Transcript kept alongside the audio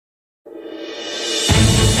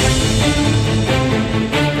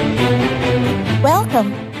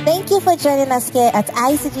Welcome. Thank you for joining us here at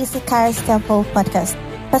ICGC Charis Temple Podcast.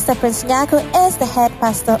 Pastor Prince Nyako is the head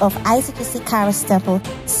pastor of ICGC Charis Temple,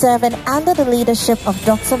 serving under the leadership of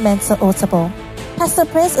Dr. Mensa Otabil. Pastor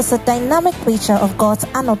Prince is a dynamic preacher of God's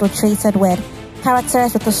unadulterated word,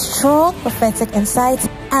 characterized with a strong prophetic insight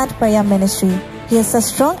and prayer ministry. He is a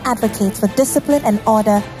strong advocate for discipline and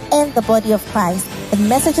order in the body of Christ, with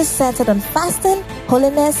messages centered on fasting,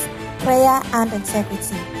 holiness, prayer, and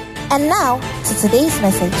integrity. And now, to today's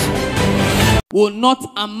message. Will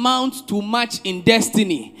not amount to much in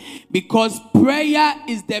destiny, because prayer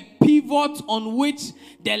is the pivot on which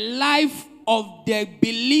the life of the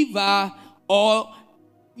believer,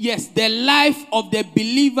 the life of the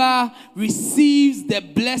believer receives the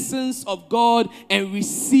blessings of God and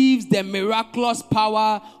receives the miraculous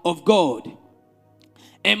power of God.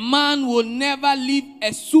 A man will never live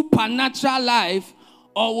a supernatural life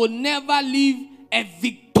or will never live a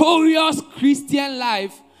victorious Christian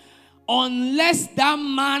life unless that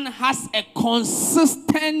man has a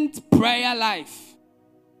consistent prayer life.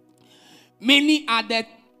 Many are the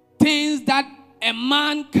things that a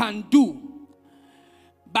man can do,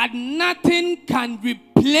 but nothing can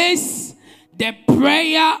replace the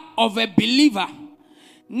prayer of a believer.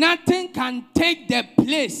 Nothing can take the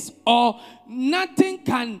place, or nothing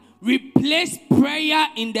can replace prayer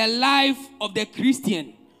in the life of the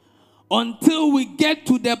Christian until we get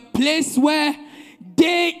to the place where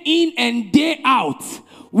day in and day out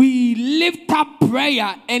we lift up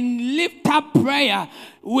prayer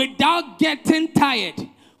without getting tired.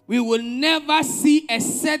 We will never see a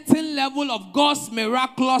certain level of God's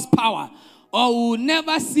miraculous power, or we will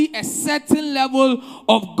never see a certain level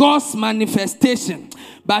of God's manifestation.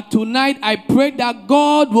 But tonight I pray that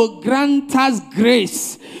God will grant us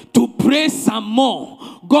grace to pray some more.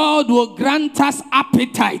 God will grant us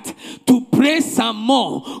appetite to pray some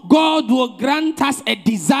more. God will grant us a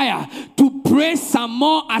desire to pray some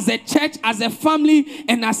more as a church, as a family,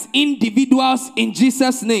 and as individuals in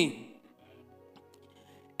Jesus' name.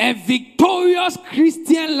 A victorious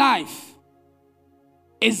Christian life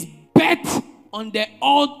is bet on the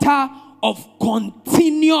altar of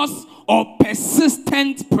continuous or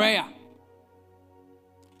persistent prayer.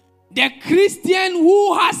 The Christian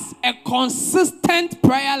who has a consistent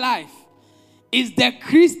prayer life is the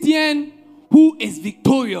Christian who is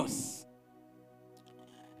victorious.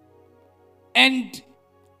 And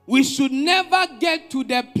we should never get to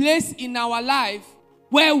the place in our life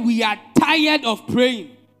where we are tired of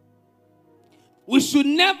praying. We should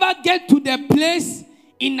never get to the place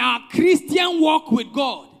in our Christian walk with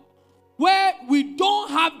God where we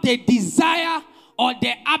don't have the desire or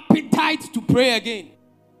the appetite to pray again.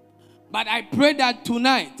 But I pray that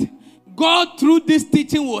tonight, God through this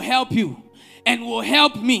teaching will help you and will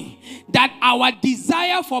help me, that our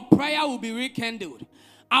desire for prayer will be rekindled.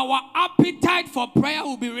 Our appetite for prayer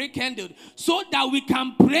will be rekindled, so that we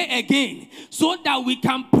can pray again, so that we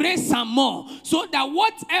can pray some more, so that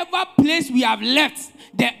whatever place we have left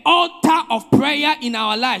the altar of prayer in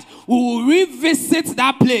our lives, we will revisit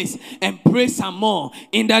that place and pray some more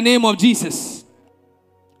in the name of Jesus.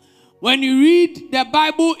 When you read the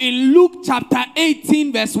Bible in Luke chapter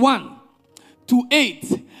 18 verse 1 to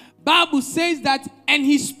 8, Bible says that, and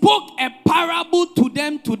he spoke a parable to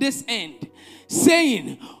them to this end,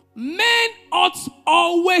 saying, men ought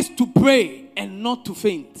always to pray and not to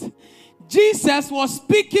faint. Jesus was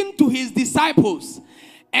speaking to his disciples,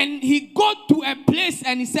 and he got to a place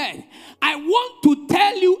and he said, I want to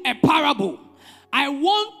tell you a parable. I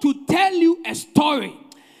want to tell you a story.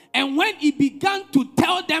 And when he began to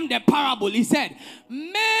tell them the parable, he said,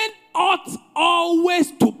 men ought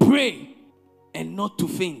always to pray and not to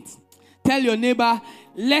faint. Tell your neighbor,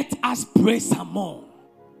 let us pray some more.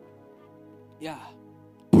 Yeah.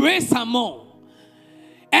 Pray some more.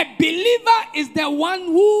 A believer is the one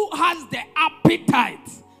who has the appetite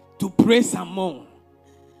to pray some more.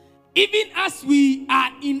 Even as we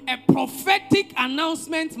are in a prophetic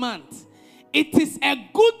announcement month, it is a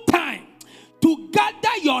good time to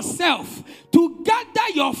gather yourself, to gather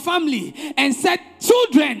your family and say,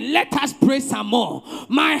 children, let us pray some more.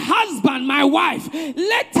 My husband, my wife,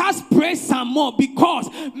 let us pray some more, because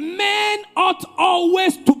men ought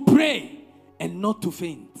always to pray and not to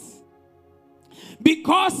faint.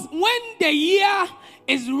 Because when the year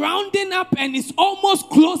is rounding up and is almost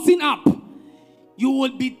closing up, you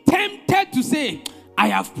will be tempted to say, I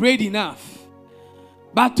have prayed enough.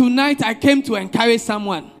 But tonight I came to encourage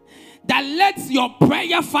someone that let your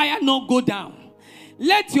prayer fire not go down.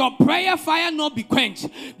 Let your prayer fire not be quenched,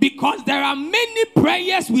 because there are many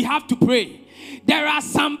prayers we have to pray. There are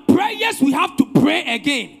some prayers we have to pray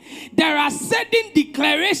again. There are certain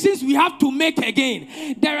declarations we have to make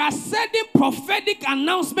again. There are certain prophetic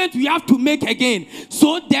announcements we have to make again.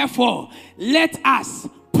 So therefore, let us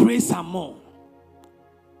pray some more.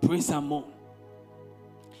 Pray some more.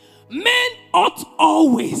 Men ought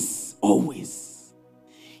always.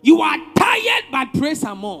 You are tired, but pray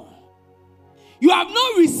some more. You have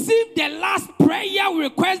not received the last prayer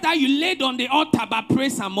request that you laid on the altar, but pray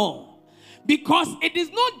some more. Because it is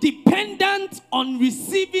not dependent on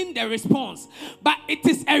receiving the response, but it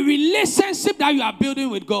is a relationship that you are building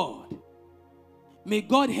with God. May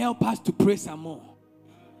God help us to pray some more.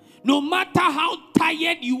 No matter how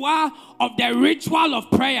tired you are of the ritual of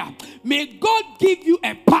prayer, may God give you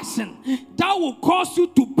a passion that will cause you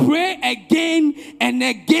to pray again and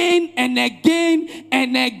again and again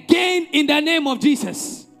and again in the name of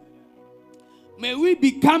Jesus. May we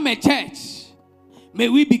become a church. May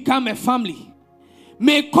we become a family.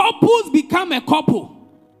 May couples become a couple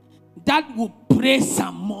that will pray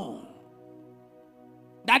some more.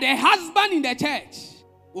 That the husband in the church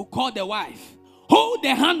will call the wife, hold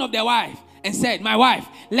the hand of the wife and said, my wife,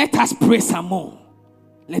 let us pray some more.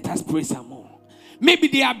 Let us pray some more. Maybe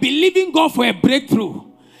they are believing God for a breakthrough.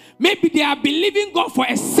 Maybe they are believing God for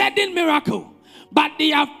a sudden miracle. But they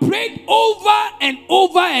have prayed over and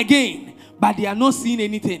over again, but they are not seeing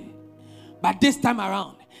anything. But this time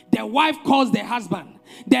around, the wife calls the husband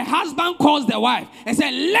calls the wife and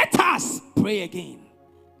said, let us pray again.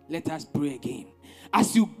 Let us pray again.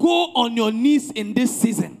 As you go on your knees in this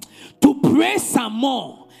season to pray some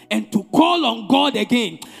more and to call on God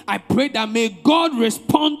again, I pray that may God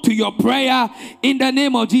respond to your prayer in the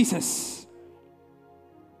name of Jesus.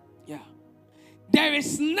 Yeah. There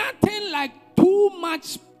is nothing like too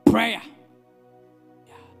much prayer.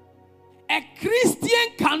 Yeah. A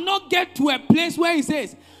Christian cannot get to a place where he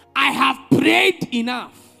says, I have prayed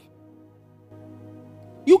enough.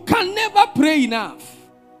 You can never pray enough.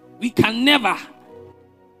 We can never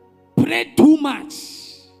pray too much.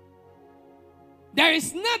 There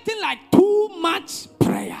is nothing like too much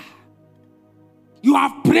prayer. You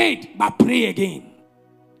have prayed, but pray again.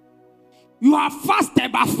 You have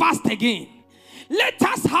fasted, but fast again. Let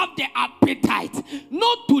us have the appetite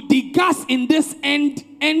not to discuss in this end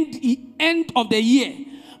of the year,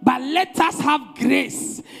 but let us have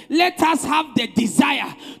grace. Let us have the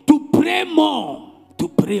desire to pray more, to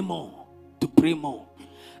pray more, to pray more.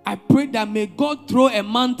 I pray that may God throw a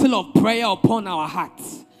mantle of prayer upon our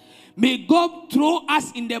hearts. May God throw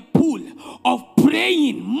us in the pool of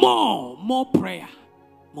praying more prayer,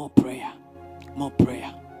 more prayer, more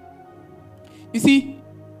prayer. You see,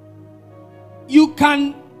 you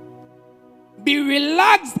can be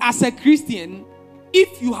relaxed as a Christian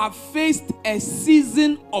if you have faced a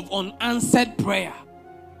season of unanswered prayer.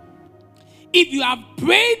 If you have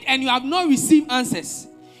prayed and you have not received answers,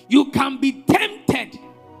 you can be tempted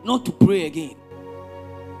not to pray again.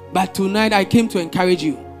 But tonight I came to encourage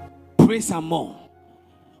you. Pray some more.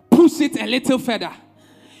 Push it a little further.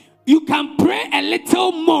 You can pray a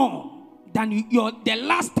little more than the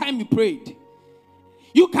last time you prayed.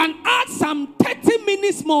 You can add some 30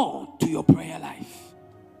 minutes more to your prayer life.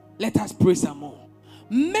 Let us pray some more.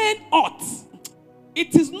 Men ought.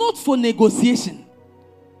 It is not for negotiation.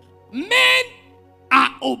 Men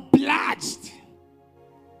are obliged.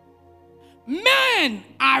 Men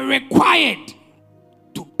are required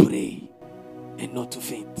to pray and not to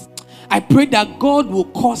faint. I pray that God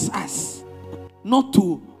will cause us not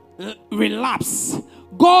to relapse.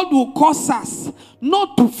 God will cause us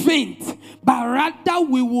not to faint, but rather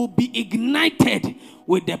we will be ignited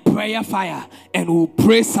with the prayer fire and we'll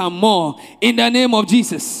pray some more in the name of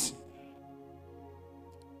Jesus.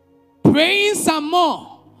 Praying some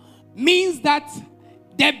more means that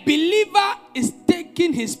the believer is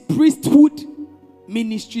taking his priesthood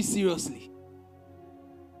ministry seriously.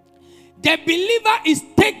 The believer is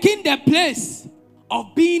taking the place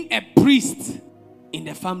of being a priest in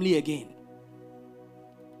the family again.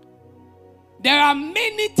 There are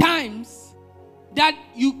many times that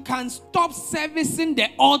you can stop servicing the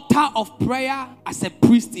altar of prayer as a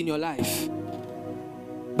priest in your life.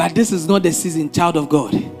 But this is not the season, child of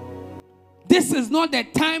God. This is not the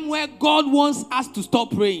time where God wants us to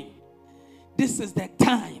stop praying. This is the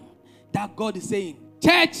time that God is saying,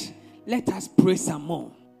 church, let us pray some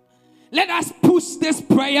more. Let us push this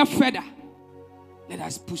prayer further. Let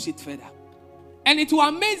us push it further. And it will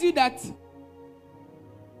amaze you that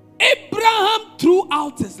Abraham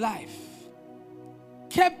throughout his life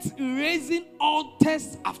kept raising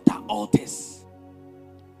altars after altars.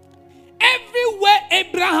 Everywhere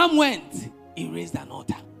Abraham went, he raised an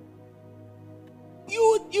altar.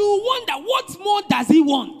 You wonder, what more does he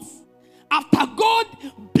want? after God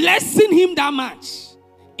blessing him that much,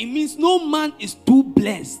 it means no man is too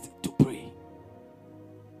blessed to pray.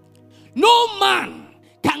 No man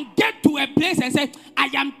can get to a place and say, I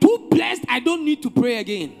am too blessed, I don't need to pray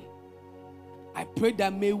again. I pray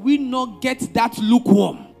that may we not get that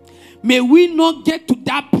lukewarm. May we not get to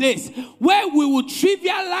that place where we will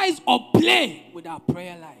trivialize or play with our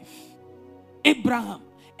prayer life. Abraham,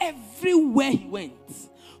 everywhere he went,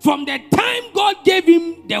 from the time God gave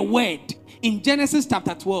him the word in Genesis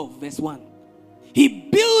chapter 12, verse 1, he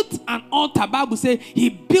built an altar. Bible says he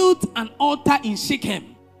built an altar in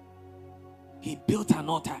Shechem. He built an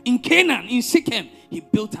altar. In Canaan, in Shechem, he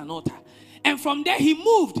built an altar. And from there he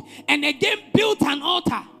moved and again built an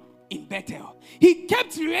altar in Bethel. He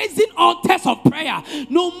kept raising altars of prayer.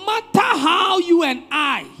 No matter how you and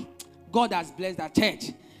I, God has blessed our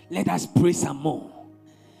church, let us pray some more.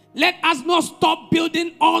 Let us not stop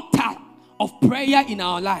building altar of prayer in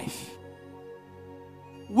our life.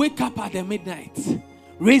 Wake up at the midnight.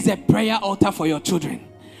 Raise a prayer altar for your children.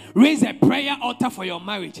 Raise a prayer altar for your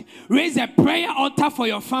marriage. Raise a prayer altar for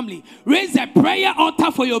your family. Raise a prayer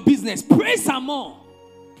altar for your business. Pray some more.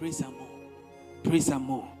 Pray some more. Pray some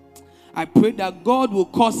more. I pray that God will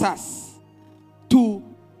cause us to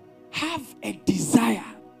have a desire,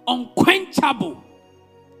 unquenchable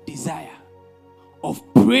desire of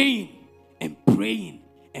praying and praying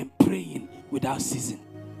and praying without ceasing.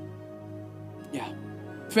 Yeah.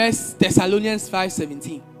 1 Thessalonians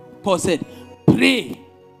 5:17. Paul said, pray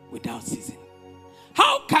without ceasing.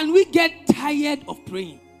 How can we get tired of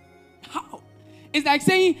praying? How? It's like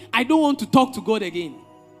saying, I don't want to talk to God again.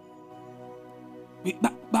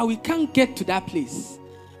 But we can't get to that place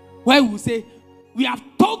where we say, we have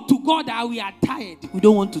talked to God and we are tired. We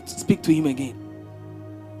don't want to speak to him again.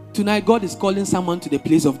 Tonight, God is calling someone to the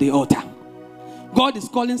place of the altar. God is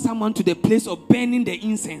calling someone to the place of burning the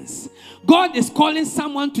incense. God is calling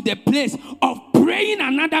someone to the place of praying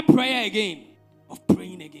another prayer again. Of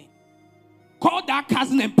praying again. Call that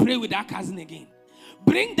cousin and pray with that cousin again.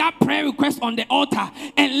 Bring that prayer request on the altar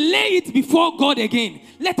and lay it before God again.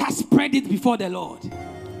 Let us spread it before the Lord.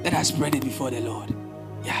 Let us spread it before the Lord.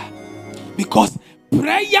 Yeah. Because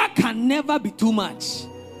prayer can never be too much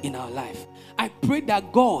in our life. I pray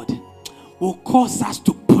that God will cause us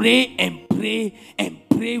to pray and pray and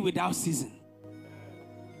pray without ceasing.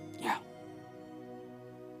 Yeah.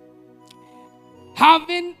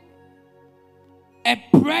 Having a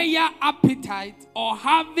prayer appetite or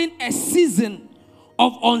having a season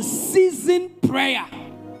of unceasing prayer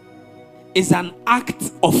is an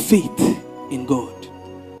act of faith in God.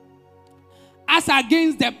 As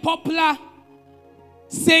against the popular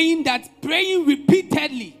saying that praying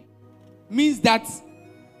repeatedly means that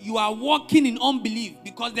you are walking in unbelief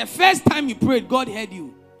because the first time you prayed, God heard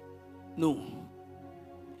you. No.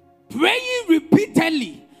 Praying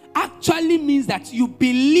repeatedly actually means that you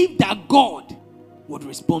believe that God would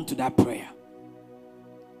respond to that prayer.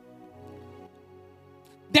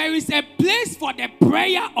 There is a place for the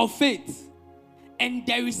prayer of faith, and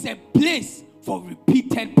there is a place for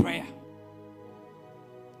repeated prayer.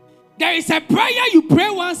 There is a prayer you pray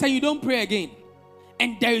once and you don't pray again.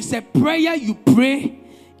 And there is a prayer you pray,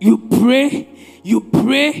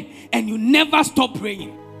 and you never stop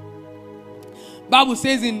praying. Bible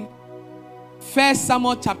says in 1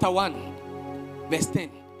 Samuel chapter 1, verse 10.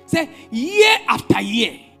 Say, year after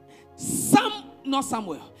year,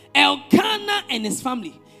 Elkanah and his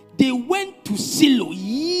family, they went to Shiloh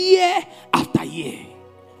year after year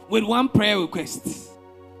with one prayer request.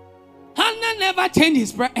 Hannah never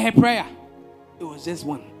changed her prayer. It was just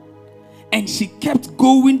one. And she kept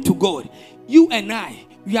going to God. You and I,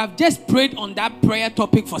 we have just prayed on that prayer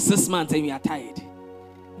topic for 6 months and we are tired.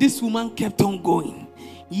 This woman kept on going.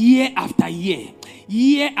 Year after year.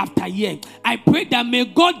 Year after year. I pray that may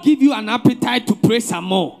God give you an appetite to pray some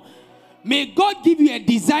more. May God give you a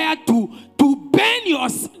desire to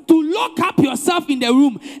lock up yourself in the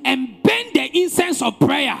room and burn the incense of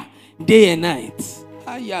prayer day and night.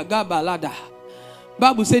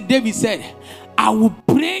 Bible said, David said, I will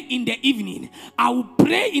pray in the evening, I will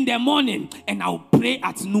pray in the morning, and I will pray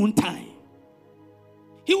at noontime.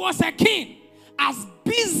 He was a king. As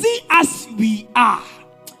busy as we are,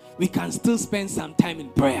 we can still spend some time in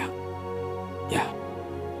prayer. Yeah.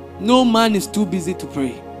 No man is too busy to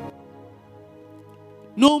pray.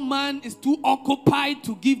 No man is too occupied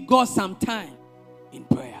to give God some time in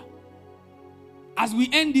prayer. As we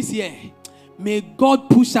end this year, may God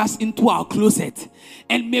push us into our closet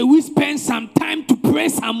and may we spend some time to pray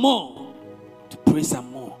some more. To pray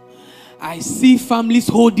some more. I see families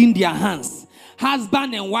holding their hands.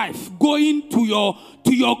 husband and wife going to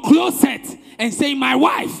your closet and saying, my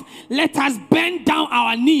wife, let us bend down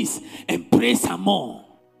our knees and pray some more.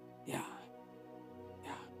 Yeah.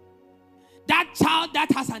 That child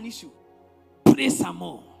that has an issue, pray some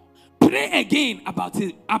more. Pray again about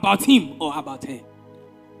him or about her.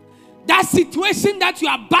 That situation that you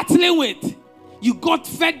are battling with, you got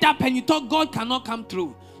fed up and you thought God cannot come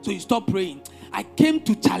through, so you stop praying. I came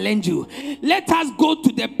to challenge you. Let us go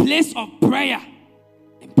to the place of prayer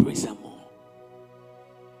and pray some more.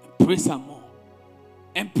 And pray some more.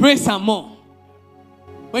 And pray some more.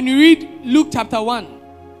 When you read Luke chapter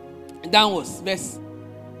 1 downwards,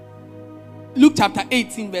 Luke chapter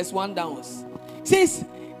 18 verse 1 downwards, it says,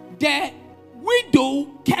 the widow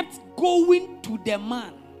kept going to the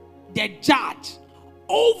man, the judge,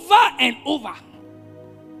 over and over.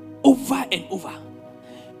 Over and over.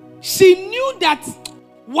 She knew that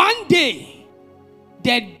one day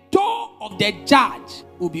the door of the judge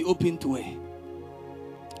will be open to her.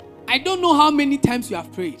 I don't know how many times you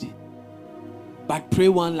have prayed, but pray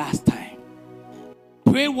one last time.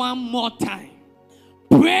 Pray one more time.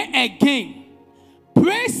 Pray again.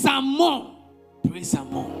 Pray some more. Pray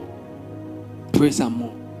some more. Pray some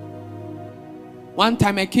more. One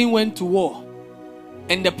time a king went to war,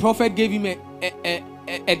 and the prophet gave him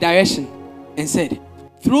a direction and said,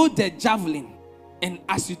 throw the javelin, and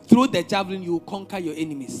as you throw the javelin, you will conquer your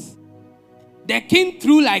enemies. The king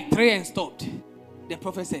threw like 3 and stopped. The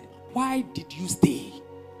prophet said, why did you stay?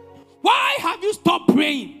 Why have you stopped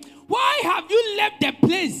praying? Why have you left the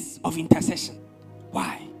place of intercession?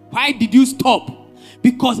 Why? Why did you stop?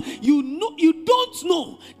 Because you don't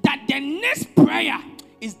know that the next prayer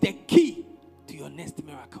is the key to your next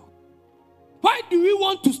miracle. Why do we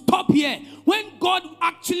want to stop here when God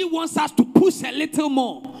actually wants us to push a little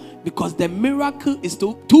more? Because the miracle is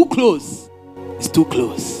too close. It's too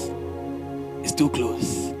close. It's too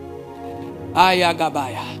close.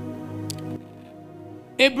 Ayagabaya.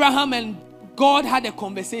 Abraham and God had a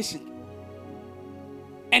conversation.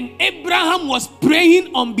 And Abraham was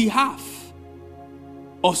praying on behalf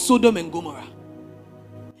of Sodom and Gomorrah.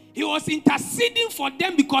 He was interceding for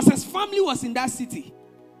them because his family was in that city.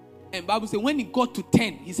 And Bible says when he got to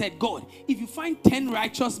 10, he said, God, if you find 10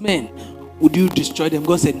 righteous men, would you destroy them?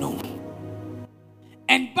 God said no.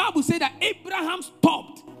 And Bible said that Abraham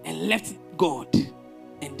stopped and left God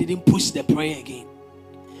and didn't push the prayer again.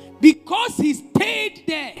 Because he stayed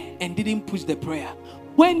there and didn't push the prayer.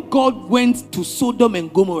 When God went to Sodom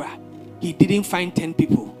and Gomorrah, he didn't find 10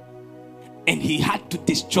 people. And he had to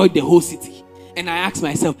destroy the whole city. And I asked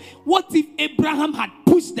myself, what if Abraham had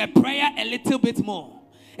pushed the prayer a little bit more?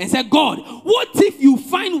 And said, God, what if you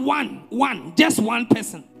find just one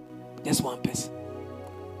person? Just one person.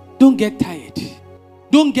 Don't get tired.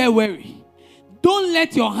 Don't get weary. Don't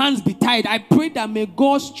let your hands be tired. I pray that may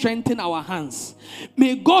God strengthen our hands.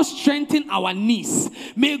 May God strengthen our knees.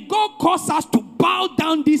 May God cause us to bow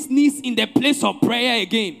down these knees in the place of prayer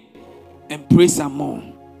again. And pray some more.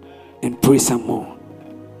 And pray some more.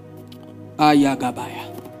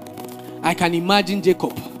 Ayagabaya. I can imagine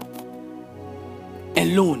Jacob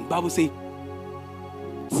alone. Bible says,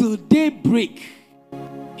 till daybreak,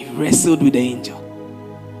 he wrestled with the angel.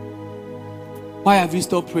 Why have you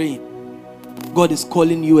stopped praying? God is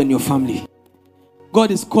calling you and your family. God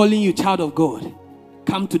is calling you, child of God.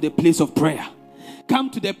 Come to the place of prayer. Come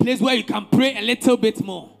to the place where you can pray a little bit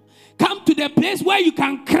more. Come to the place where you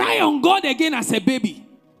can cry on God again as a baby.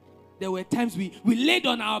 There were times we laid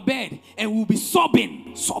on our bed and we'll be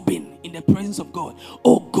sobbing in the presence of God.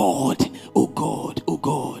 Oh God, oh God, oh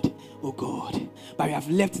God, oh God. But we have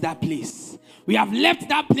left that place. We have left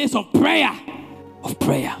that place of prayer. Of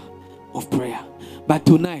prayer. Of prayer. But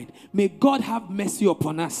tonight, may God have mercy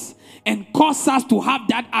upon us and cause us to have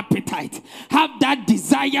that appetite. Have that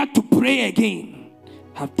desire to pray again.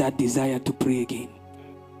 Have that desire to pray again.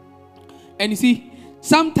 And you see,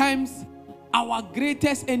 sometimes our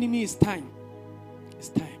greatest enemy is time. It's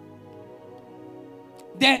time.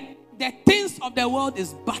 The things of the world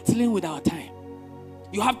is battling with our time.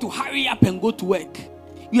 You have to hurry up and go to work.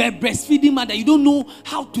 You are a breastfeeding mother. You don't know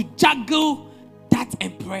how to juggle that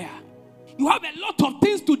and prayer. You have a lot of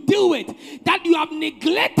things to deal with that you have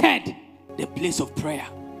neglected the place of prayer.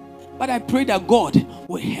 But I pray that God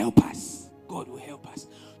will help us. God will help us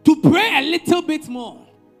to pray a little bit more.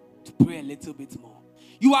 To pray a little bit more.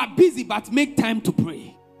 You are busy, but make time to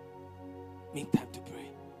pray. Make time to pray.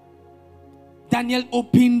 Daniel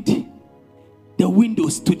opened the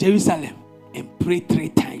windows to Jerusalem and prayed 3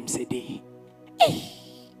 times a day. Hey,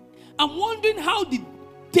 I'm wondering how did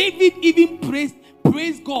David even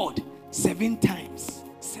praise God 7 times?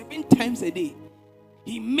 7 times a day.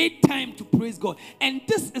 He made time to praise God. And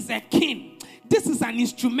this is a king. This is an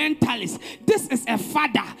instrumentalist. This is a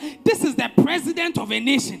father. This is the president of a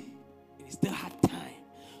nation. And he still had time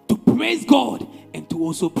to praise God and to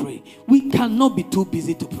also pray. We cannot be too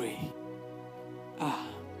busy to pray.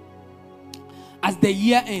 As the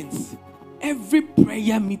year ends, every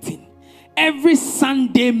prayer meeting, every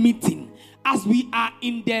Sunday meeting, as we are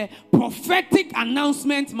in the prophetic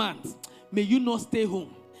announcement month, may you not stay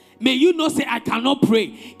home. May you not say, I cannot pray.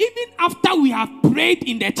 Even after we have prayed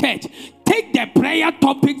in the church, take the prayer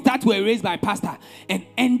topics that were raised by pastor and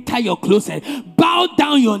enter your closet. Bow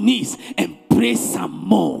down your knees and pray some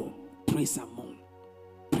more. Pray some more.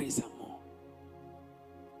 Pray some more.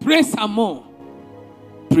 Pray some more.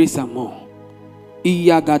 Pray some more.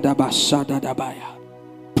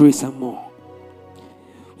 Pray some more.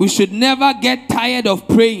 We should never get tired of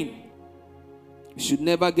praying. We should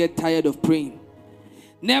never get tired of praying.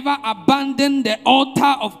 Never abandon the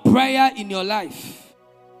altar of prayer in your life.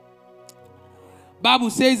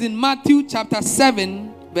 Bible says in Matthew chapter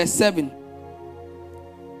 7 verse 7.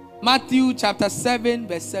 Matthew chapter 7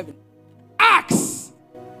 verse 7. Ask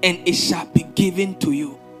and it shall be given to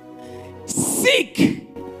you. Seek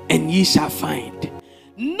and ye shall find.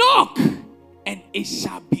 Knock and it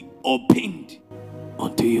shall be opened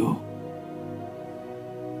unto you.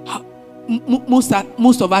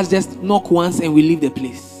 Most of us just knock once and we leave the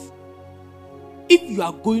place. If you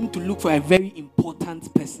are going to look for a very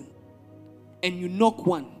important person and you knock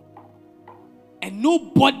one and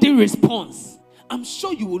nobody responds, I'm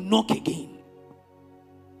sure you will knock again.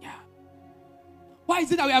 Yeah. Why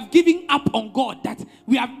is it that we have given up on God? That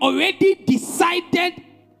we have already decided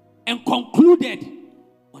and concluded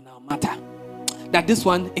on our matter that this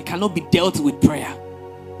one, it cannot be dealt with prayer.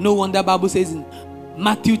 No wonder Bible says in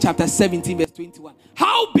Matthew chapter 17 verse 21,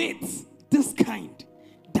 howbeit this kind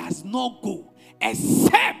does not go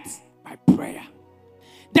except by prayer.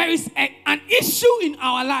 There is an issue in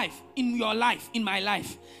our life, in your life, in my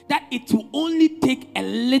life, that it will only take a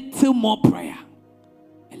little more prayer.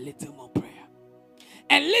 A little more prayer.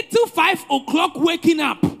 A little 5 o'clock waking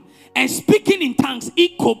up and speaking in tongues.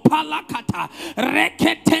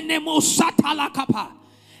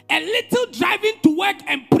 A little driving to work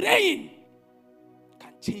and praying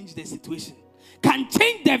can change the situation, can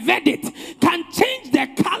change the verdict, can change the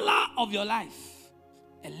color of your life.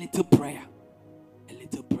 A little prayer. A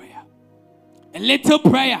little prayer. A little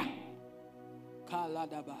prayer.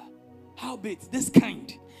 Howbeit this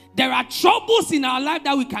kind. There are troubles in our life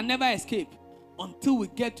that we can never escape until we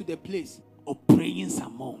get to the place of praying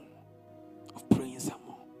some more. Of praying some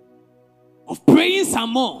more. Of praying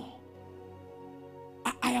some more.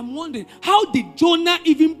 I am wondering, how did Jonah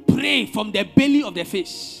even pray from the belly of the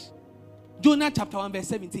fish? Jonah chapter 1 verse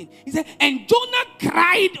 17. He said, and Jonah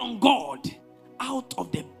cried on God out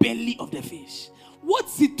of the belly of the fish. What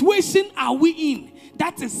situation are we in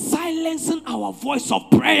that is silencing our voice of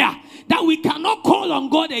prayer, that we cannot call on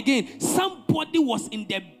God again? Somebody was in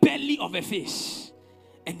the belly of a fish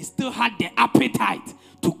and he still had the appetite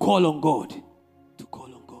to call on God. To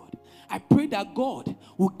call on God. I pray that God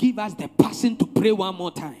will give us the passion to pray one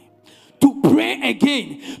more time, to pray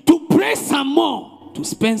again, to pray some more, to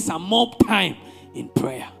spend some more time in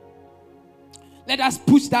prayer. Let us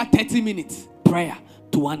push that 30 minutes prayer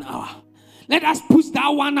to 1 hour. Let us push that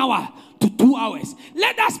 1 hour to 2 hours.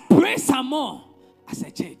 Let us pray some more as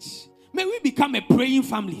a church. May we become a praying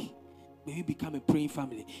family. May we become a praying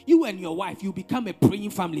family. You and your wife, you become a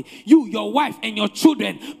praying family. You, your wife, and your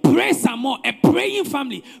children, pray some more. A praying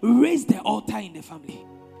family. Raise the altar in the family.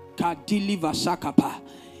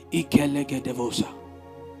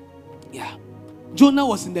 Yeah. Jonah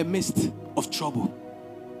was in the midst of trouble,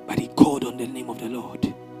 but he called on the name of the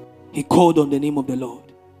Lord. He called on the name of the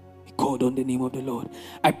Lord. He called on the name of the Lord.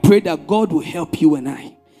 I pray that God will help you and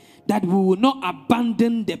I, that we will not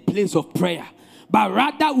abandon the place of prayer, but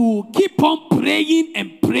rather we will keep on praying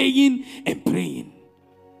and praying and praying.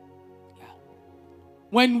 Yeah.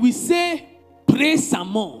 When we say pray some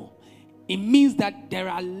more, it means that there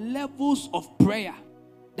are levels of prayer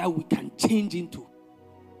that we can change into.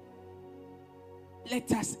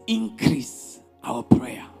 Let us increase our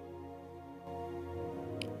prayer.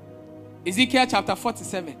 Ezekiel chapter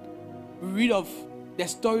 47. We read of the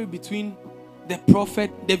story between the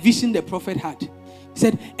prophet, the vision the prophet had. He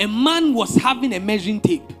said, a man was having a measuring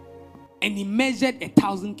tape and he measured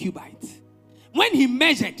 1,000 cubits. When he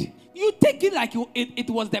measured, you take it like it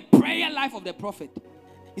was the prayer life of the prophet.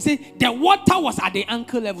 He said, the water was at the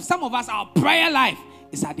ankle level. Some of us, our prayer life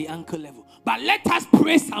is at the ankle level. But let us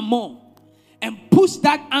pray some more and push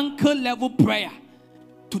that ankle level prayer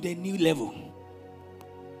to the new level.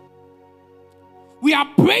 We are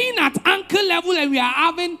praying at ankle level and we are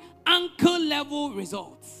having ankle level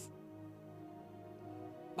results.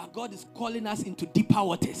 But God is calling us into deeper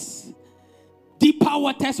waters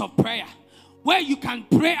of prayer, where you can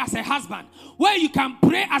pray as a husband, where you can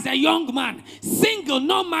pray as a young man, single,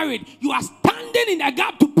 not married. You are standing in the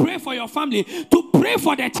gap to pray for your family, to pray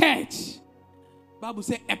for the church. Bible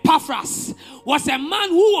says Epaphras was a man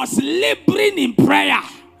who was laboring in prayer.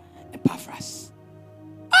 Epaphras.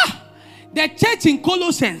 The church in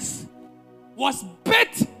Colossians was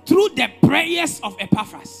built through the prayers of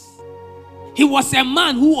Epaphras. He was a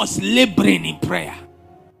man who was laboring in prayer.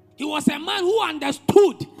 He was a man who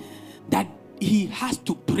understood that he has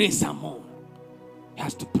to pray some more. He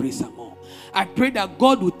has to pray some more. I pray that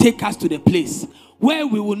God will take us to the place where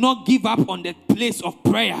we will not give up on the place of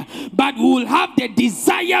prayer, but we will have the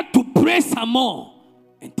desire to pray some more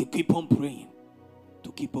and to keep on praying.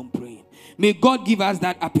 To keep on praying. May God give us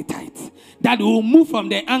that appetite, that we will move from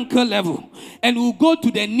the ankle level and we'll go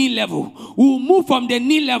to the knee level. We will move from the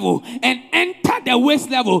knee level and enter the waist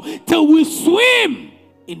level till we swim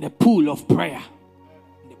in the pool of prayer.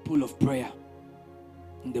 In the pool of prayer.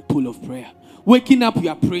 In the pool of prayer. Waking up, you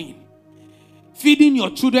are praying. Feeding your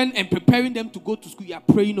children and preparing them to go to school, you are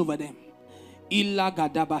praying over them. We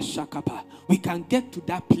can get to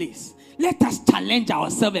that place. Let us challenge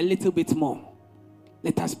ourselves a little bit more.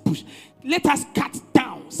 Let us push. Let us cut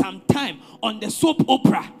down some time on the soap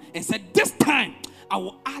opera and say, this time I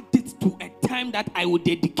will add it to a time that I will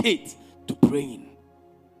dedicate to praying.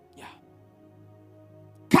 Yeah.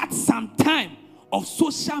 Cut some time of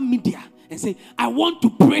social media and say, I want to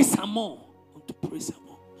pray some more. I want to pray some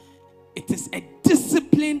more. It is a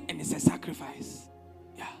discipline and it's a sacrifice.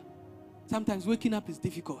 Yeah. Sometimes waking up is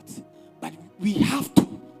difficult, but we have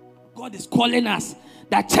to. God is calling us.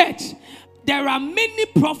 That church, there are many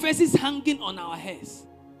prophecies hanging on our heads.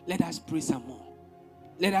 Let us pray some more.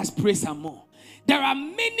 Let us pray some more. There are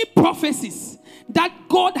many prophecies that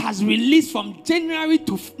God has released from January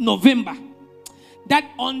to November, that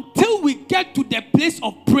until we get to the place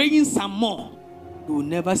of praying some more, we will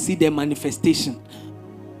never see the manifestation.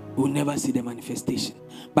 We will never see the manifestation.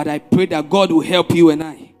 But I pray that God will help you and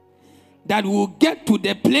I, that we will get to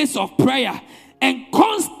the place of prayer and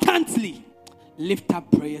constantly lift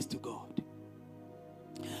up prayers to God.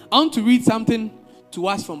 I want to read something to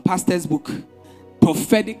us from Pastor's book,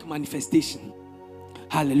 Prophetic Manifestation.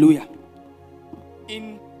 Hallelujah.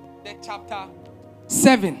 In the chapter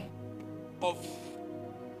 7 of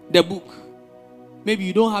the book, maybe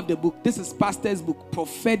you don't have the book. This is Pastor's book,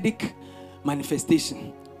 Prophetic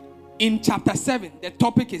Manifestation. In chapter 7, the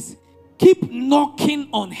topic is keep knocking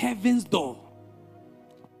on heaven's door.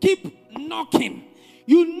 Keep knocking.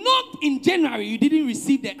 You knocked in January, you didn't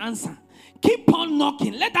receive the answer. Keep on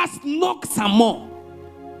knocking. Let us knock some more.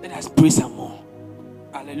 Let us pray some more.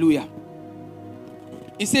 Hallelujah.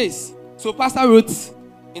 It says, so Pastor wrote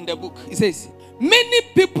in the book, it says, many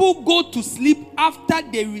people go to sleep after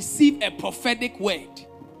they receive a prophetic word.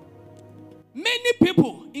 Many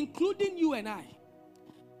people, including you and I,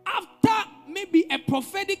 after maybe a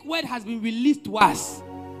prophetic word has been released to us,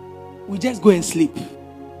 we just go and sleep.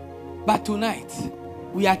 But tonight,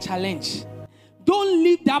 we are challenged. Don't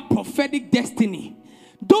leave that prophetic destiny.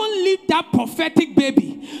 Don't leave that prophetic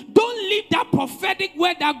baby. Don't leave that prophetic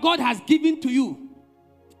word that God has given to you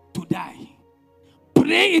to die.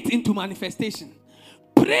 Pray it into manifestation.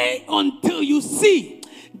 Pray until you see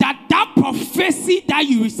that that prophecy that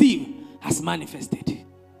you receive has manifested.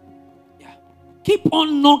 Yeah. Keep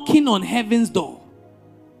on knocking on heaven's door.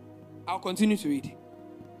 I'll continue to read.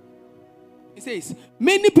 It says,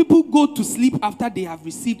 many people go to sleep after they have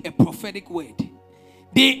received a prophetic word.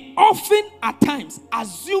 They often at times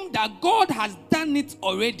assume that God has done it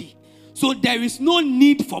already, so there is no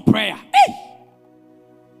need for prayer. Hey!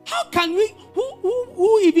 How can we,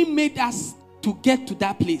 who even made us to get to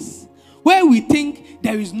that place where we think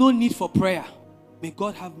there is no need for prayer? May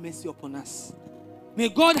God have mercy upon us. May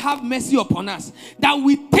God have mercy upon us, that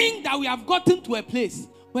we think that we have gotten to a place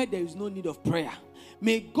where there is no need of prayer.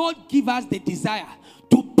 May God give us the desire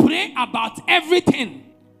to pray about everything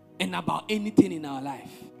and about anything in our life.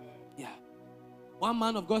 Yeah. One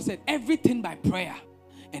man of God said, everything by prayer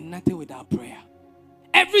and nothing without prayer.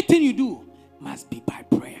 Everything you do must be by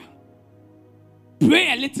prayer.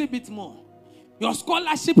 Pray a little bit more. Your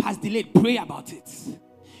scholarship has delayed. Pray about it.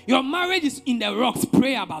 Your marriage is in the rocks.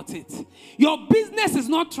 Pray about it. Your business is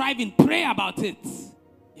not thriving. Pray about it.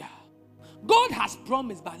 Yeah. God has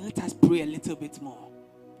promised, but let us pray a little bit more.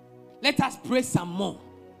 Let us pray some more.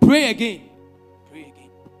 Pray again. Pray again.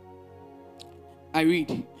 I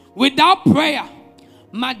read. Without prayer,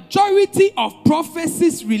 majority of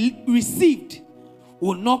prophecies received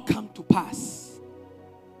will not come to pass.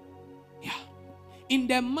 Yeah. In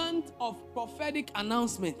the month of prophetic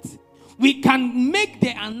announcement, we can make the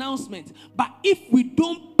announcement, but if we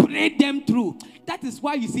don't pray them through, that is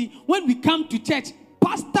why you see, when we come to church,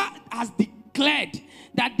 pastor has declared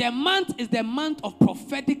that the month is the month of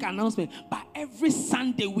prophetic announcement. But every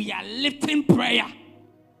Sunday we are lifting prayer.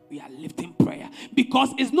 We are lifting prayer.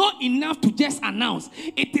 Because it's not enough to just announce.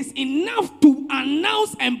 It is enough to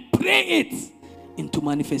announce and pray it into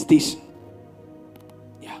manifestation.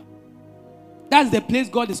 Yeah. That's the place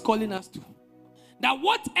God is calling us to. That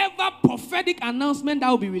whatever prophetic announcement that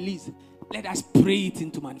will be released, let us pray it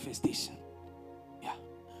into manifestation. Yeah.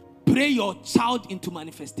 Pray your child into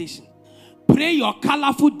manifestation. Pray your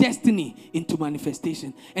colorful destiny into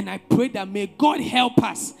manifestation. And I pray that may God help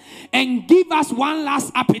us and give us one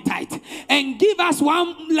last appetite, and give us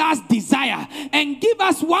one last desire, and give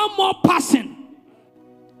us one more passion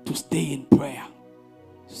to stay in prayer.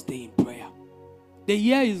 To stay in prayer. The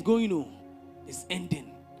year is going on. It's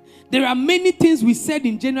ending. There are many things we said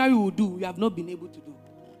in January we will do, we have not been able to do.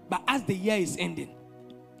 But as the year is ending,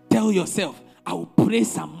 tell yourself, I will pray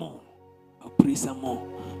some more. I'll pray some more.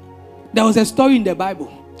 There was a story in the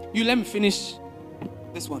Bible. You let me finish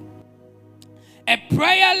this one. A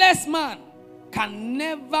prayerless man can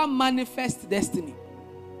never manifest destiny.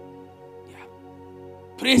 Yeah.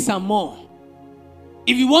 Pray some more.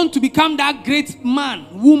 If you want to become that great man,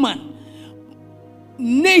 woman,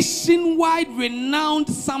 nationwide renowned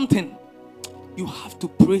something, you have to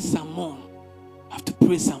pray some more. You have to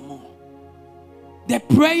pray some more. The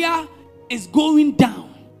prayer is going down.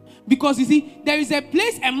 Because you see, there is a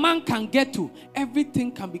place a man can get to.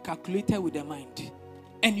 Everything can be calculated with the mind.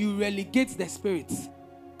 And you relegate the spirit.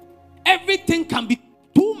 Everything can be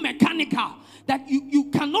too mechanical that you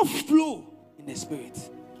cannot flow in the spirit.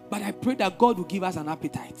 But I pray that God will give us an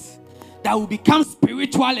appetite. That will become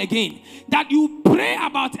spiritual again. That you pray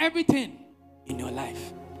about everything in your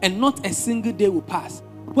life. And not a single day will pass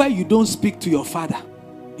where you don't speak to your Father.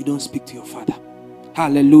 You don't speak to your Father.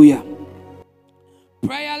 Hallelujah.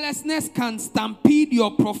 Prayerlessness can stampede your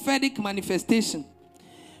prophetic manifestation.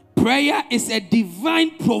 Prayer is a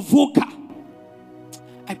divine provoker.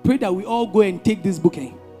 I pray that we all go and take this book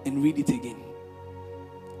and read it again.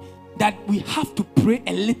 That we have to pray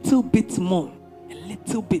a little bit more. A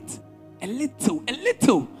little bit. A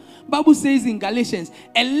little. Bible says in Galatians,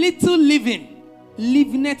 a little leaven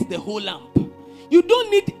leaveneth the whole lump. You don't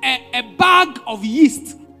need a bag of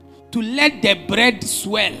yeast to let the bread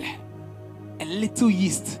swell. A little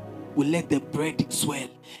yeast will let the bread swell.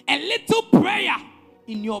 A little prayer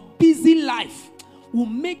in your busy life will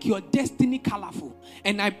make your destiny colorful.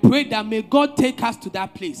 And I pray that may God take us to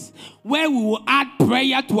that place where we will add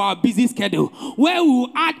prayer to our busy schedule, where we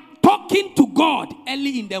will add talking to God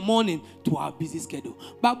early in the morning to our busy schedule.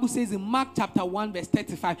 Bible says in Mark chapter 1 verse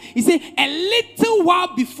 35, he said, a little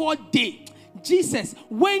while before day, Jesus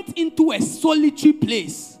went into a solitary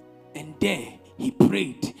place, and there he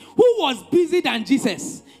prayed. Who was busy than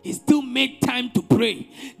Jesus? He still made time to pray.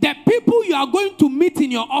 The people you are going to meet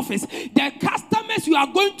in your office, the customers you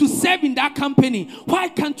are going to serve in that company, why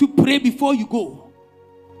can't you pray before you go?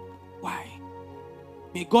 Why?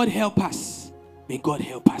 May God help us. May God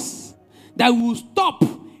help us. That we will stop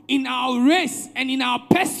in our race and in our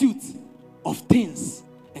pursuit of things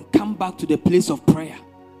and come back to the place of prayer.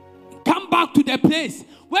 Come back to the place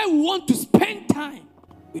where we want to spend time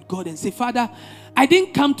with God and say, Father, I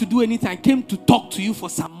didn't come to do anything. I came to talk to you for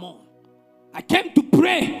some more. I came to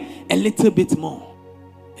pray a little bit more.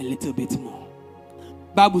 A little bit more.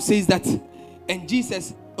 Bible says that, and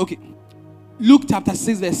Jesus, Luke chapter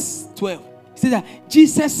 6 verse 12. It says that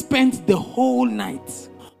Jesus spent the whole night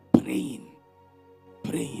praying.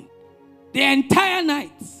 The entire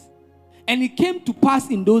night. And it came to pass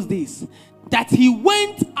in those days that he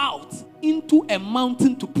went out into a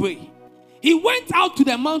mountain to pray. He went out to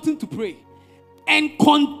the mountain to pray and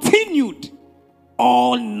continued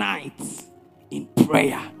all night in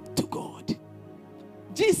prayer to God.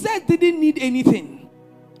 Jesus didn't need anything,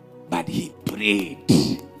 but he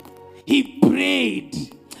prayed. He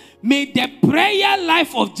prayed. May the prayer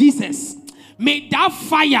life of Jesus, may that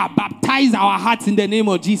fire baptize our hearts in the name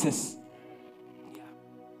of Jesus.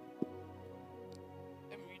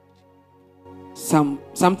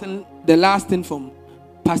 Something, the last thing from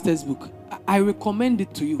Pastor's book. I recommend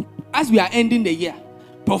it to you. As we are ending the year,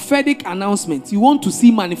 prophetic announcements. You want to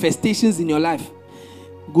see manifestations in your life,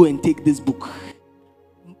 go and take this book.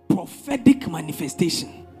 Prophetic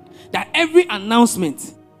manifestation. That every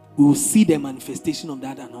announcement, we will see the manifestation of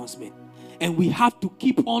that announcement. And we have to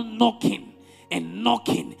keep on knocking and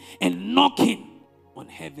knocking and knocking on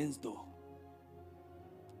heaven's door.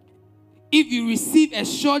 If you receive a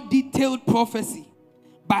short, detailed prophecy,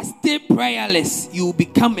 but stay prayerless, you will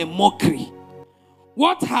become a mockery.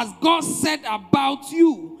 What has God said about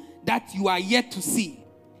you that you are yet to see?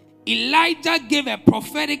 Elijah gave a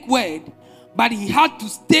prophetic word, but he had to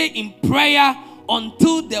stay in prayer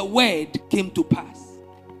until the word came to pass.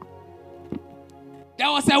 There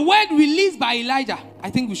was a word released by Elijah. I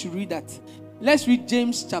think we should read that. Let's read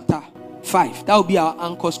James chapter 5. That will be our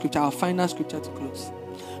anchor scripture, our final scripture to close.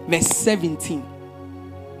 Verse 17.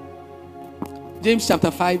 James chapter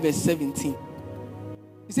 5, verse 17.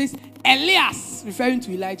 It says, Elias, referring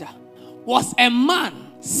to Elijah, was a man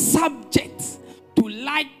subject to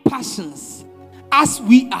like passions as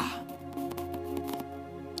we are.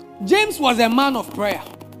 James was a man of prayer.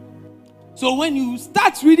 So when you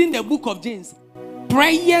start reading the book of James,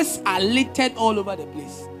 prayers are littered all over the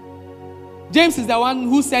place. James is the one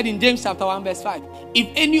who said in James chapter 1 verse 5, if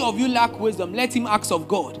any of you lack wisdom, let him ask of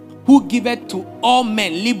God, who giveth to all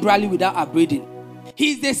men liberally without upbraiding.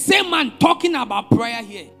 He's the same man talking about prayer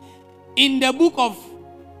here. In the book of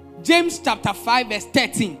James chapter 5 verse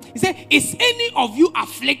 13, he said, is any of you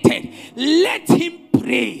afflicted? Let him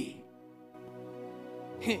pray.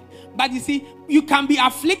 But you see, you can be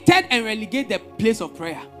afflicted and relegate the place of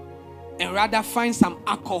prayer, and rather find some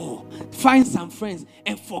alcohol, find some friends,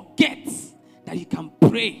 and forget that you can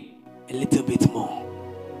pray a little bit more.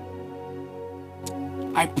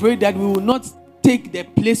 I pray that we will not take the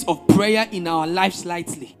place of prayer in our lives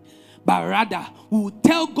lightly, but rather we will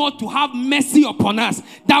tell God to have mercy upon us,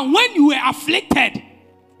 that when you were afflicted,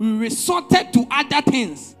 we resorted to other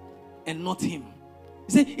things and not him.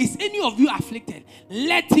 He said, is any of you afflicted?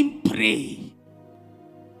 Let him pray.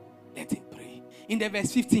 Let him pray. In the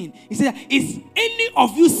verse 15, he said, is any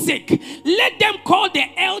of you sick? Let them call the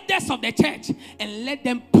elders of the church and let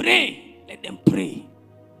them pray. Let them pray.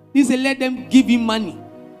 He said, let them give him money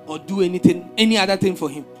or do anything, any other thing for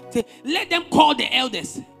him. He said, let them call the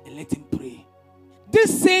elders and let him pray.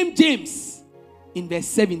 This same James in verse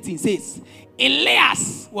 17 says,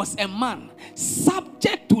 Elias was a man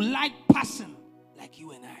subject to like passion like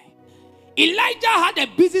you and I. Elijah had a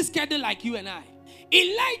busy schedule like you and I.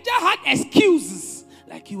 Elijah had excuses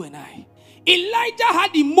like you and I. Elijah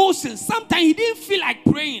had emotions. Sometimes he didn't feel like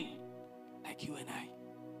praying like you and I.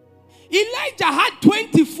 Elijah had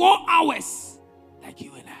 24 hours like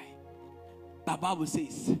you and I. The Bible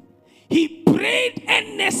says he prayed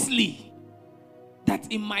earnestly that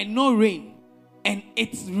it might not rain, and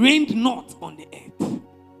it rained not on the earth.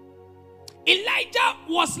 Elijah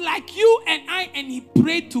was like you and I, and he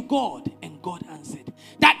prayed to God, and God answered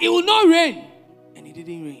that it will not rain, and it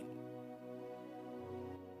didn't rain.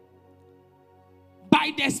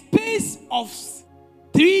 By the space of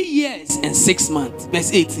 3 years and 6 months,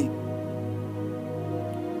 verse 18.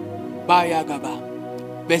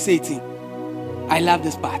 Verse 18. I love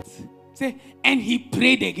this part. Say, and he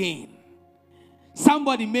prayed again.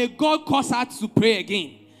 Somebody, may God cause us to pray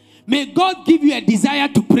again. May God give you a desire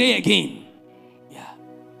to pray again. Yeah.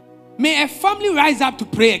 May a family rise up to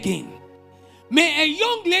pray again. May a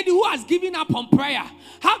young lady who has given up on prayer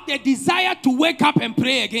have the desire to wake up and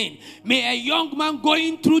pray again. May a young man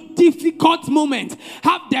going through difficult moments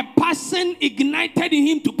have the passion ignited in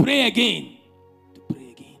him to pray again. To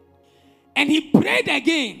pray again. And he prayed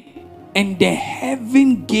again, and the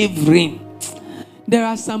heaven gave rain. There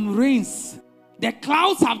are some rains. The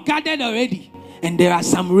clouds have gathered already, and there are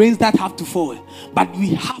some rains that have to fall. But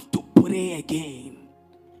we have to pray again.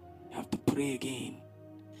 We have to pray again.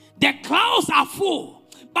 The clouds are full,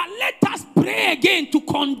 but let us pray again to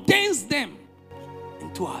condense them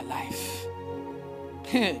into our life.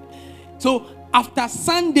 So after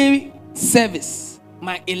Sunday service,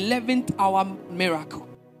 my 11th hour miracle,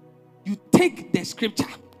 you take the scripture,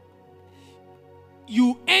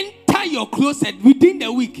 you enter your closet within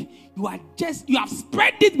the week. You have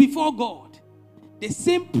spread it before God. The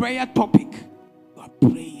same prayer topic. You are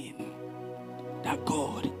praying that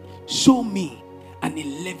God, show me an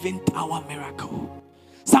 11th hour miracle.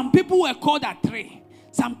 Some people were called at 3.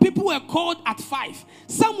 Some people were called at 5.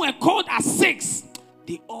 Some were called at 6.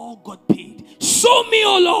 They all got paid. Show me,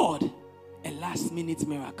 oh Lord, a last minute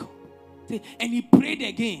miracle. And he prayed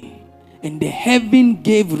again, and the heaven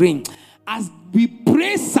gave rain. As we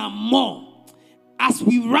pray some more, as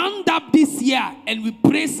we round up this year and we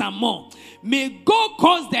pray some more, may God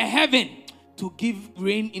cause the heaven to give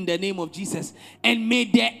rain in the name of Jesus, and may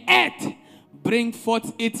the earth bring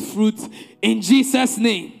forth its fruit in Jesus'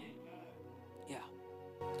 name. Yeah.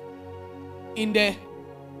 In the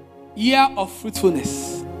year of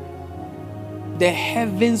fruitfulness, the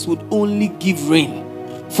heavens would only give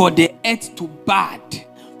rain for the earth to bud,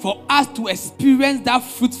 for us to experience that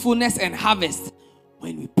fruitfulness and harvest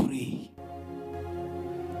when we pray.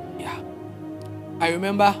 Yeah. I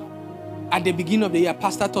remember at the beginning of the year,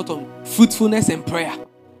 Pastor taught on fruitfulness and prayer.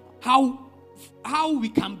 How we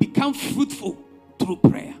can become fruitful through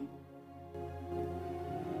prayer.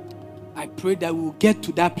 I pray that we will get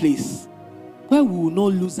to that place where we will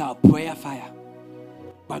not lose our prayer fire,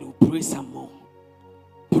 but we'll pray some more.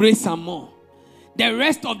 Pray some more. The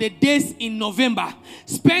rest of the days in November,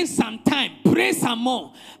 spend some time, pray some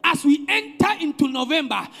more. As we enter into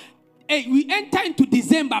November, we enter into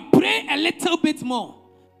December, pray a little bit more.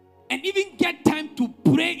 And even get time to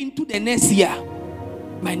pray into the next year.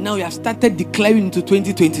 By now, you have started declaring into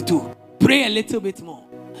 2022. Pray a little bit more.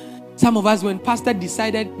 Some of us, when Pastor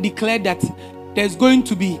declared that there's going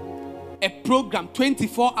to be a program,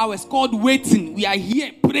 24 hours, called Waiting. We are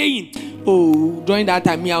here praying. Oh, during that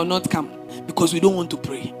time, I will not come because we don't want to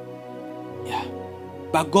pray. Yeah.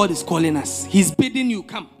 But God is calling us. He's bidding you,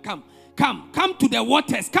 come to the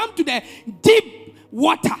waters. Come to the deep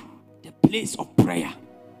water, the place of prayer.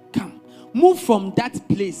 Come. Move from that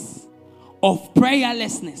place of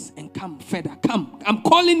prayerlessness and come further. Come. I'm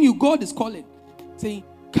calling you. God is calling. Saying,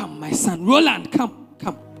 come, my son. Roland, come.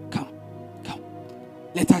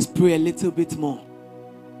 Let us pray a little bit more.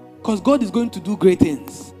 Because God is going to do great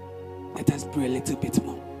things. Let us pray a little bit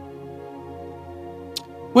more.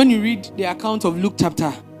 When you read the account of Luke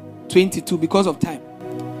chapter 22, because of time,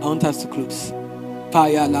 I want us to close.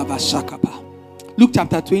 Luke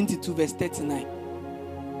chapter 22, verse 39.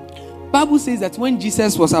 Bible says that when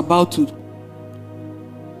Jesus was about to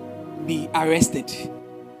be arrested,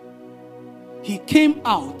 he came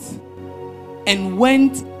out and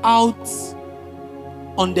went out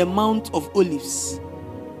on the Mount of Olives,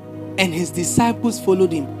 and his disciples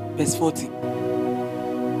followed him. Verse 40.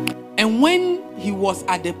 And when he was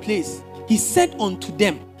at the place, he said unto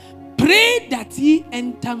them, pray that ye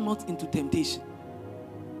enter not into temptation.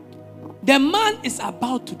 The man is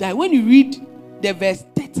about to die. When you read the verse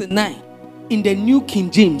 39 in the New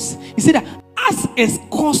King James, he said that as his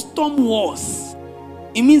custom was,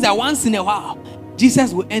 it means that once in a while,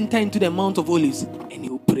 Jesus will enter into the Mount of Olives and he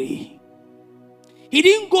will pray. He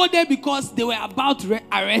didn't go there because they were about to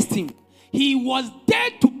arrest him. He was there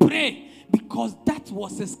to pray because that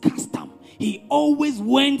was his custom. He always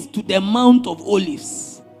went to the Mount of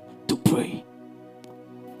Olives to pray.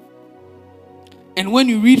 And when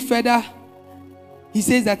you read further, he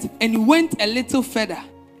says that, and he went a little further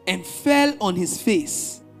and fell on his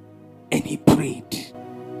face and he prayed.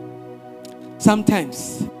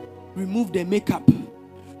 Sometimes, remove the makeup,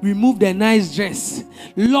 remove the nice dress,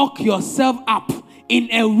 lock yourself up in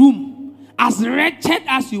a room, as wretched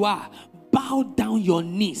as you are, bow down your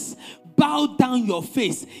knees, bow down your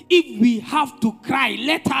face. If we have to cry,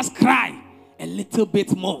 let us cry a little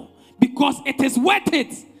bit more, because it is worth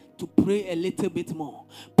it to pray a little bit more.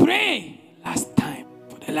 Pray last time,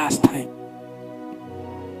 for the last time.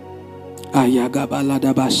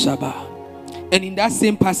 And in that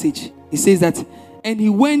same passage, it says that, and he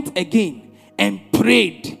went again and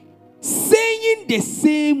prayed, saying the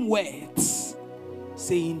same words.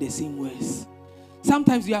 Saying the same words.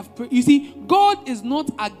 Sometimes you see, God is not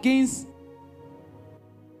against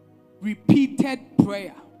repeated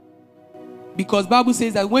prayer. Because Bible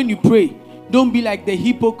says that when you pray, don't be like the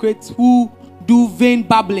hypocrites who do vain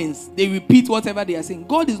babblings. They repeat whatever they are saying.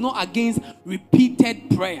 God is not against repeated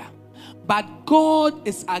prayer. But God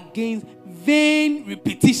is against vain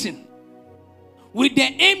repetition. With the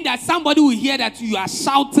aim that somebody will hear that you are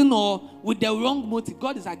shouting, or with the wrong motive.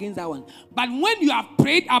 God is against that one. But when you have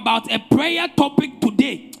prayed about a prayer topic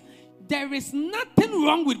today, there is nothing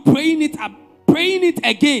wrong with praying it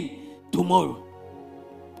again tomorrow.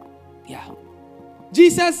 Yeah.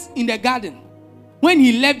 Jesus in the garden, when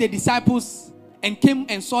he left the disciples and came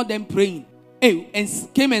and saw them praying, and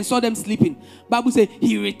came and saw them sleeping, Bible says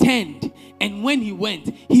he returned, and when he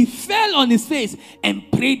went, he fell on his face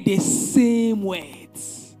and prayed the same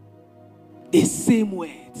words. The same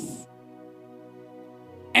words.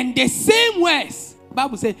 And the same words,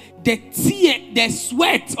 Bible says, the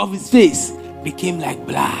sweat of his face became like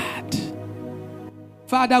blood.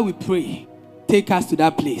 Father, we pray, take us to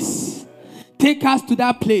that place. Take us to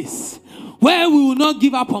that place where we will not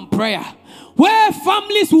give up on prayer. Where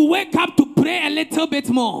families will wake up to pray a little bit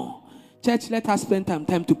more. Church, let us spend time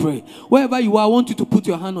to pray. Wherever you are, I want you to put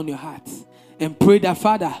your hand on your heart and pray that,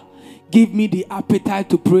 Father, give me the appetite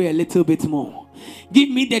to pray a little bit more. Give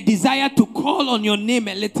me the desire to call on your name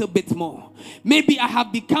a little bit more. Maybe I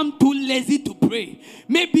have become too lazy to pray.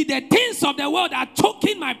 Maybe the things of the world are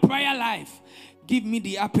choking my prayer life. Give me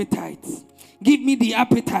the appetite. Give me the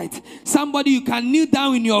appetite. Somebody, you can kneel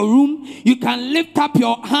down in your room. You can lift up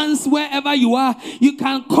your hands wherever you are. You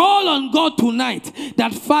can call on God tonight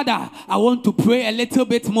that, Father, I want to pray a little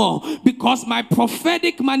bit more because my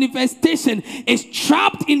prophetic manifestation is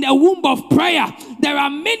trapped in the womb of prayer. There are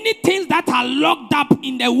many things that are locked up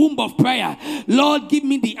in the womb of prayer. Lord, give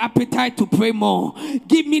me the appetite to pray more.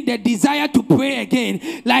 Give me the desire to pray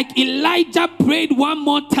again. Like Elijah prayed one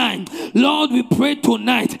more time. Lord, we pray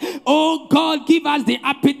tonight. Oh God, give us the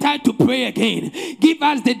appetite to pray again. Give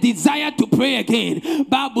us the desire to pray again.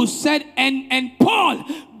 Bible said, and Paul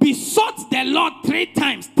besought the Lord three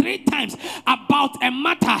times about a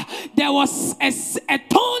matter. There was a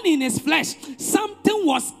thorn in his flesh. Something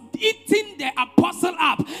was eating the apostle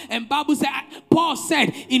up. And Bible said, Paul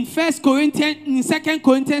said in 2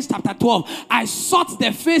 Corinthians chapter 12, I sought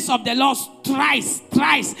the face of the Lord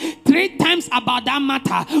three times about that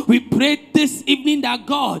matter. We prayed this evening that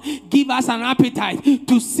God give us an appetite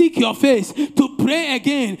to seek your face, to pray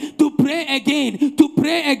again, to pray again, to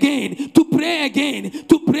pray again, to pray again,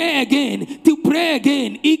 to pray again, to pray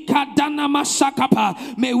again.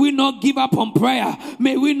 May we not give up on prayer.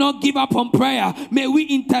 May we not give up on prayer. May we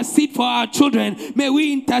intercede for our children. May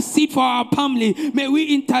we intercede for our family. May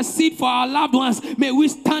we intercede for our loved ones. May we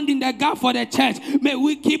stand in the gap for the church. May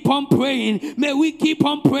we keep on praying. May we keep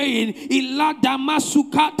on praying.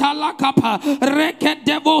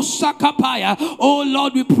 Oh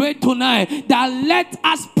Lord, we pray tonight that let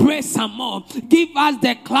us pray some more. Give us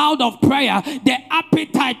the cloud of prayer, the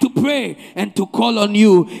appetite to pray and to call on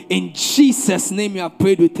you. In Jesus' name you have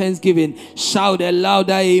prayed with thanksgiving. Shout a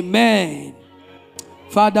louder amen.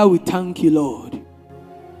 Father, we thank you, Lord,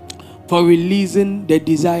 for releasing the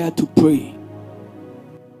desire to pray.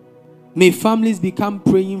 May families become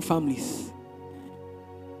praying families.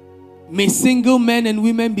 May single men and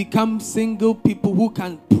women become single people who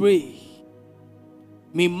can pray.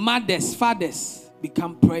 May mothers, fathers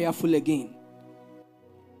become prayerful again.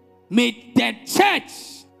 May the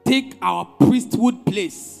church take our priesthood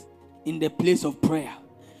place in the place of prayer.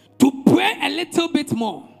 To pray a little bit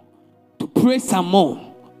more. To pray some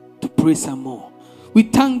more. To pray some more. We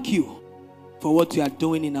thank you for what you are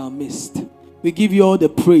doing in our midst. We give you all the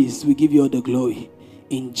praise. We give you all the glory.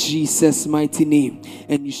 In Jesus' mighty name.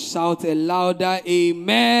 And you shout a louder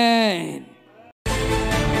amen.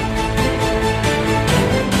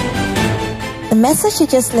 The message you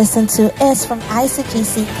just listened to is from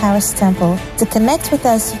ICGC Charis Temple. To connect with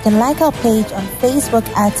us, you can like our page on Facebook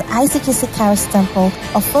at ICGC Charis Temple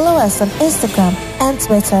or follow us on Instagram and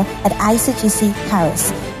Twitter at ICGC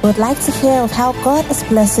Charis. We would like to hear of how God is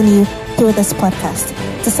blessing you through this podcast.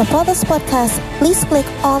 To support this podcast, please click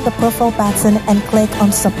on the profile button and click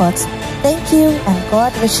on support. Thank you, and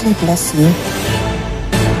God richly bless you.